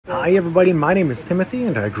Hi everybody, my name is Timothy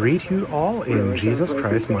and I greet you all in Jesus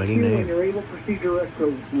Christ's mighty name.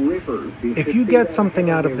 If you get something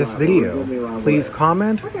out of this video, please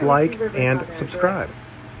comment, like, and subscribe.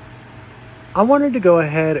 I wanted to go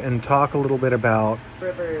ahead and talk a little bit about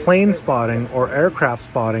plane spotting or aircraft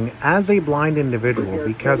spotting as a blind individual,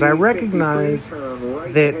 because I recognize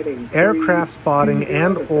that aircraft spotting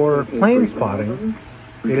and or plane spotting,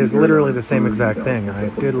 it is literally the same exact thing. I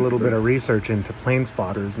did a little bit of research into plane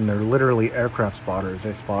spotters, and they're literally aircraft spotters.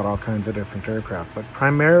 They spot all kinds of different aircraft, but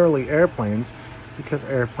primarily airplanes, because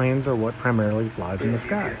airplanes are what primarily flies in the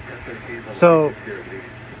sky. So,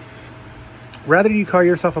 whether you call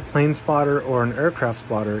yourself a plane spotter or an aircraft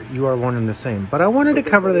spotter, you are one and the same. But I wanted to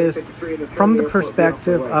cover this from the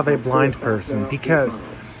perspective of a blind person, because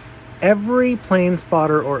every plane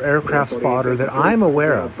spotter or aircraft spotter that I'm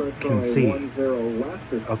aware of can see.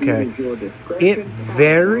 Okay? It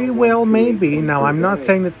very well may be, now I'm not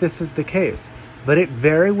saying that this is the case, but it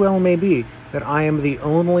very well may be that I am the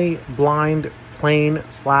only blind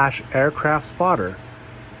plane/aircraft spotter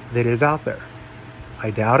that is out there. I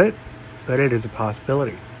doubt it, but it is a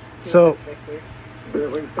possibility. So,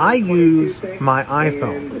 I use my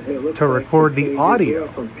iPhone to record the audio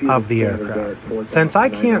of the aircraft. Since I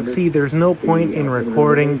can't see, there's no point in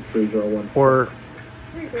recording or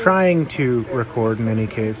trying to record, in any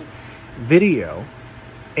case, video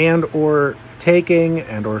and or taking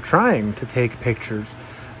and or trying to take pictures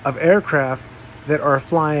of aircraft that are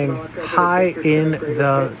flying high in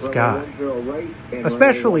the sky,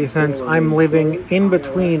 especially since I'm living in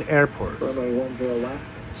between airports.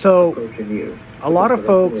 So, a lot of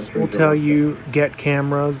folks will tell you, get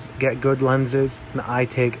cameras, get good lenses, and I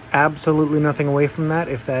take absolutely nothing away from that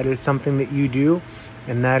if that is something that you do,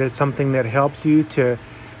 and that is something that helps you to,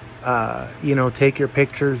 take your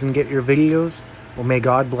pictures and get your videos. Well, may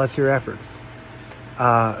God bless your efforts.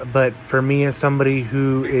 But for me, as somebody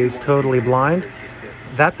who is totally blind,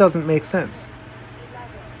 that doesn't make sense.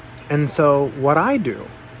 And so what I do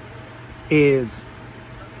is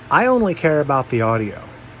I only care about the audio.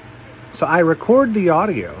 So I record the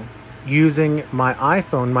audio using my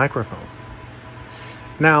iPhone microphone.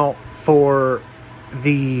 Now, for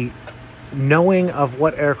the knowing of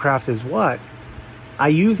what aircraft is what, I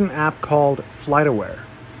use an app called FlightAware.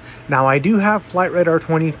 Now, I do have Flight Radar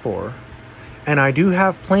 24, and I do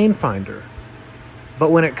have Plane Finder.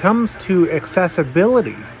 But when it comes to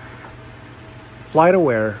accessibility,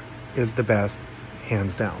 FlightAware is the best,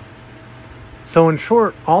 hands down. So in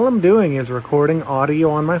short, all I'm doing is recording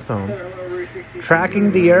audio on my phone,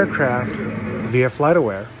 tracking the aircraft via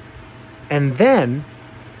FlightAware, and then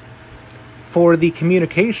for the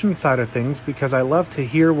communication side of things, because I love to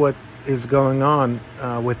hear what is going on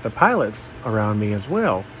with the pilots around me as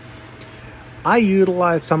well, I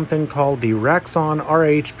utilize something called the Rexon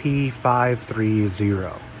RHP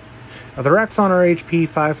 530. Now, the Rexon RHP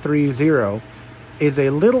 530 is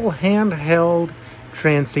a little handheld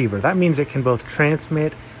transceiver. That means it can both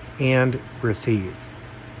transmit and receive.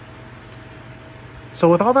 So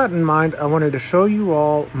with all that in mind, I wanted to show you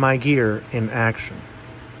all my gear in action,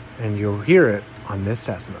 and you'll hear it on this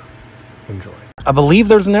Cessna. Enjoy. I believe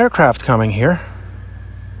there's an aircraft coming here.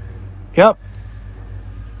 Yep,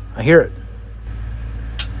 I hear it.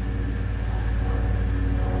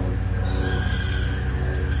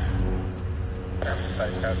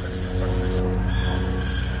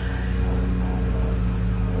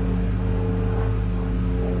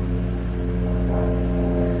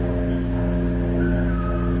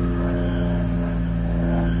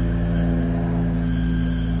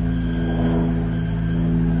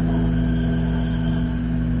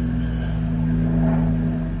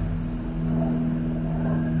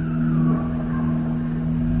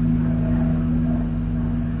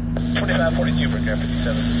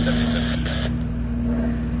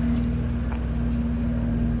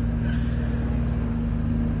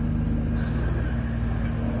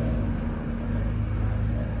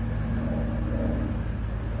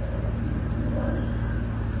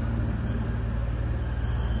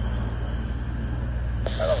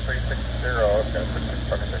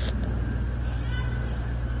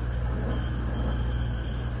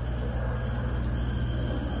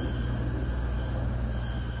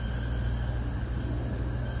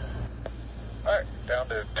 Down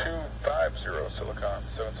to 250 Silicon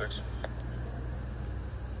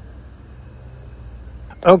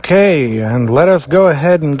 76. Okay, and let us go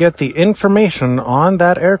ahead and get the information on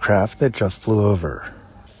that aircraft that just flew over.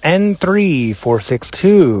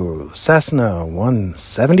 N3462 Cessna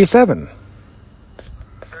 177.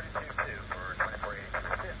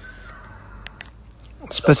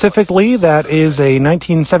 Specifically, that is a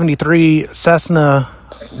 1973 Cessna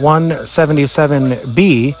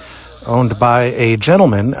 177B, owned by a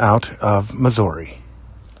gentleman out of Missouri.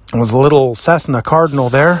 It was a little Cessna Cardinal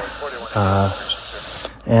there,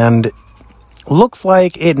 and looks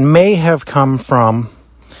like it may have come from,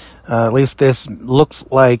 at least this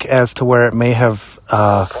looks like as to where it may have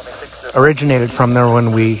originated from there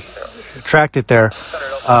when we tracked it there,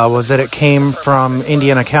 was that it came from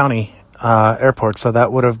Indiana County Airport, so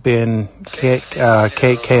that would have been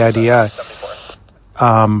KIDI,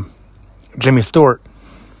 Jimmy Stewart.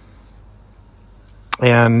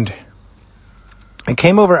 And it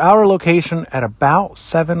came over our location at about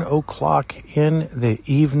 7 o'clock in the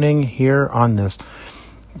evening here on this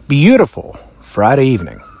beautiful Friday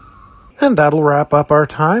evening. And that'll wrap up our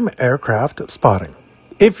time aircraft spotting.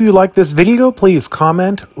 If you like this video, please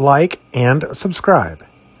comment, like, and subscribe.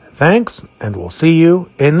 Thanks, and we'll see you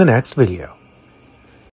in the next video.